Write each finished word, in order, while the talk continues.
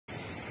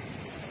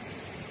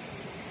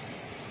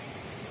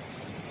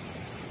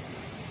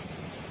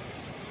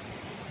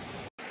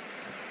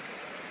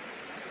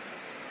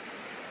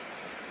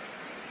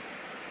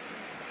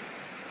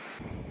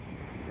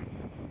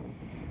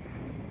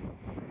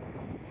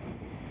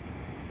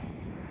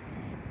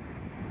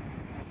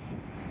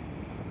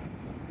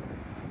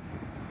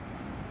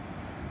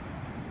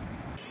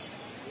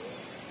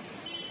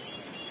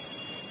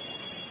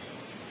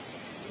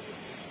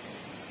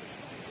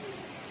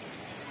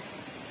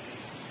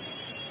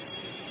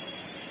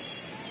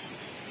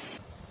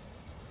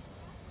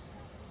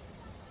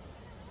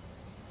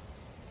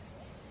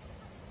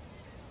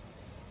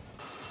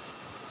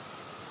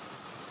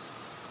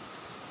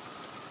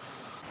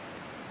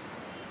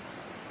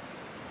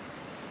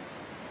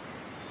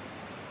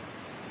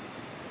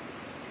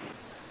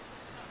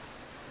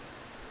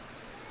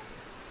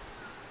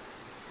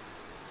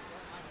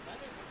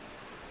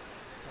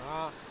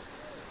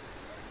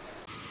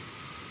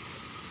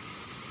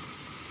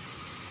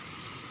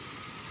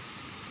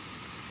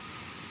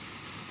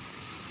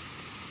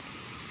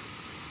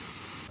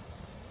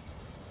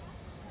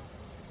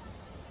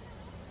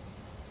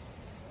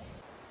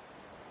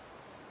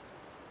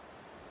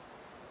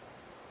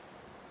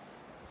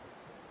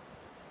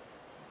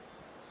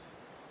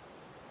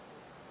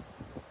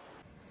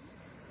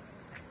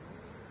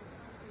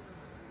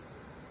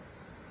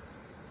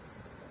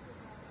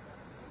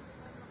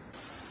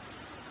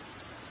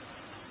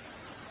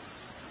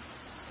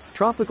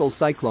Tropical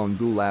cyclone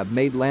Gulab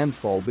made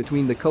landfall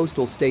between the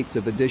coastal states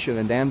of Odisha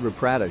and Andhra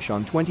Pradesh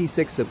on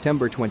 26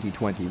 September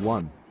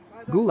 2021.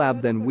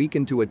 Gulab then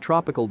weakened to a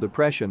tropical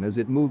depression as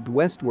it moved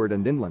westward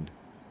and inland.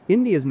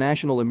 India's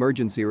National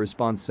Emergency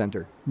Response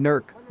Centre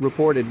 (NERC)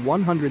 reported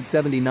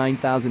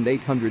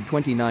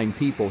 179,829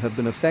 people have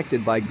been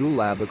affected by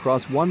Gulab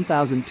across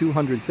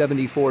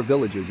 1,274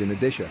 villages in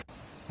Odisha.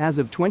 As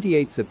of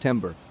 28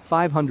 September,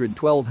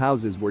 512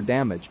 houses were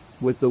damaged,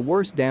 with the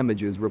worst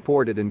damages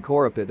reported in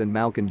Koraput and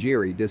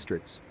Malkangiri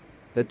districts.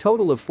 A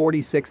total of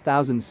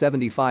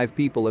 46,075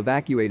 people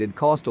evacuated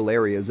coastal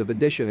areas of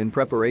Odisha in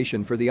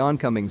preparation for the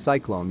oncoming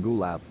cyclone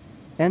Gulab.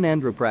 In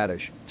Andhra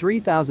Pradesh,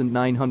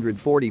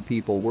 3,940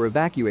 people were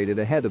evacuated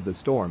ahead of the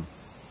storm.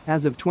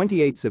 As of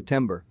 28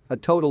 September, a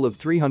total of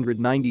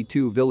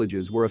 392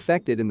 villages were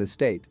affected in the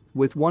state,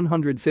 with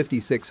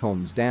 156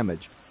 homes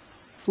damaged.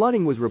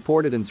 Flooding was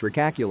reported in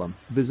Srikakulam,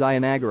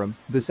 Vizianagaram,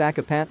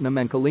 Visakhapatnam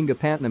and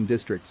Kalingapatnam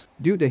districts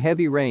due to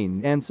heavy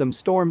rain and some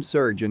storm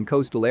surge in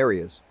coastal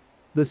areas.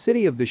 The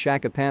city of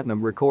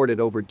Vishakhapatnam recorded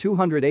over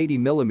 280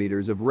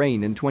 millimeters of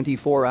rain in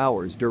 24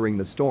 hours during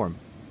the storm.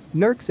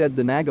 NERC said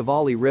the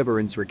Nagavali river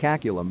in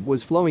Srikakulam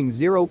was flowing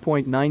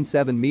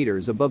 0.97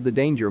 meters above the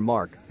danger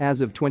mark as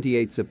of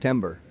 28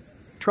 September.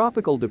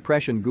 Tropical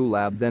depression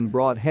Gulab then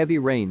brought heavy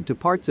rain to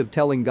parts of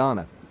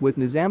Telangana, with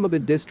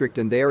Nizamabad district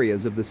and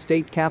areas of the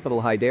state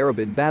capital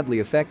Hyderabad badly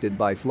affected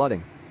by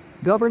flooding.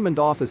 Government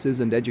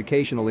offices and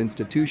educational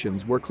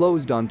institutions were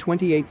closed on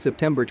 28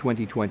 September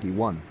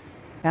 2021.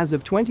 As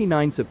of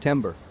 29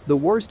 September, the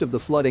worst of the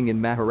flooding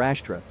in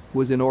Maharashtra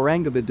was in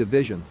Aurangabad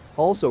division,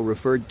 also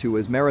referred to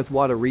as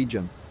Marathwada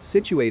region,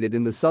 situated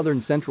in the southern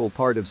central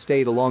part of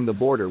state along the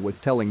border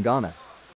with Telangana.